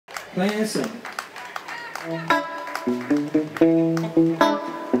Playing something.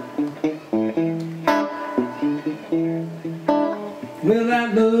 Well, I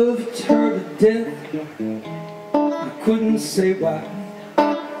loved her to death. I couldn't say why.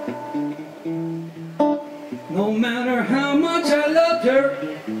 No matter how much I loved her,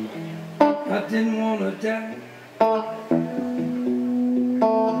 I didn't want to die.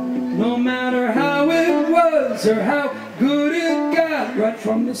 No matter how it was or how good it got, right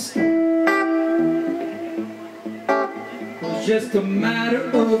from the start, it was just a matter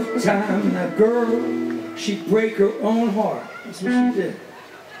of time. That girl, she'd break her own heart. That's what she did.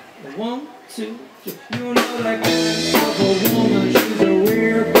 1, 2, 3. You know that kind of a woman, she's a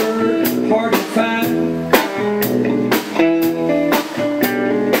rare bird, hard to find.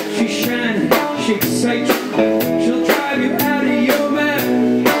 She's shining, she excites you, she'll drive you out of your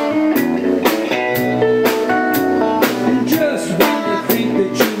mind. And just when you think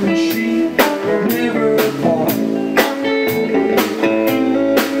that you and she are never apart,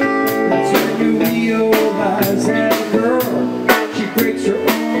 that's when you realize that girl, she breaks her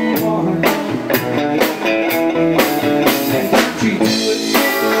own heart. And she do it,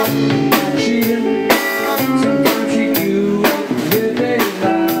 she didn't. Sometimes she do it with a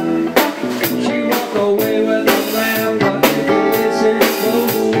lie. She walk away with a laugh, but if you listen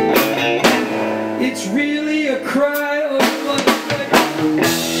close, it's really a cry of love.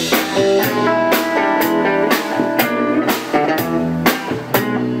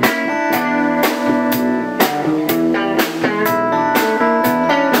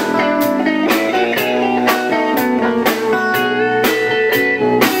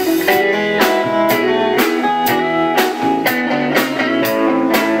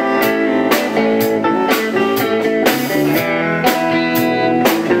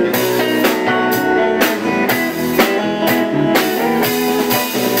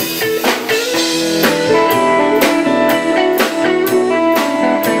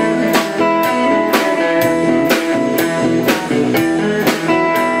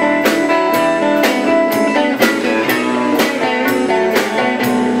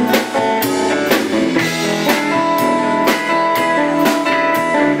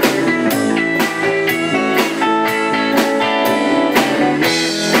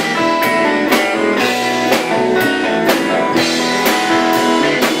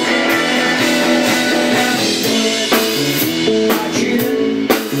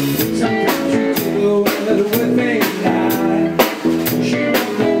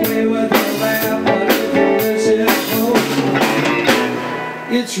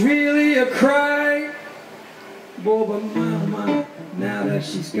 It's really a cry. Boy, but my, now that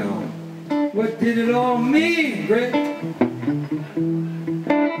she's gone, what did it all mean, Rick?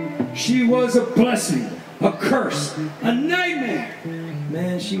 She was a blessing, a curse, a nightmare.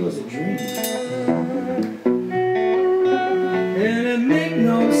 Man, she was a dream. And it make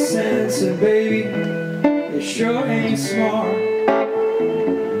no sense, and baby, it sure ain't smart.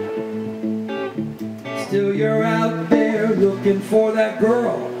 Still you're out there looking for that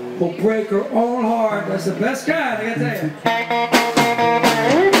girl who'll break her own heart. That's the best kind, I gotta tell you.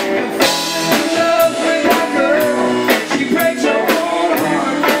 You'll fall in love with that girl, she breaks her own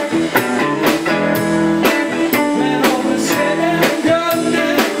heart. When all is said and done,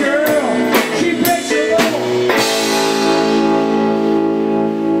 that girl, she breaks her own.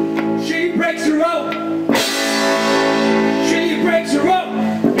 She breaks her own. She breaks her own.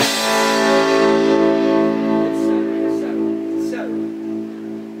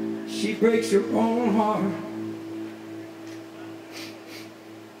 She breaks her own heart,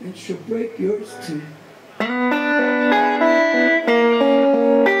 and she'll break yours too.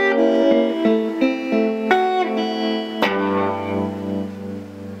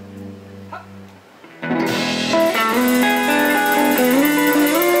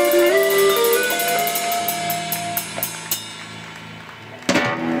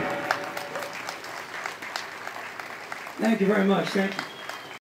 Thank you very much. Thank you.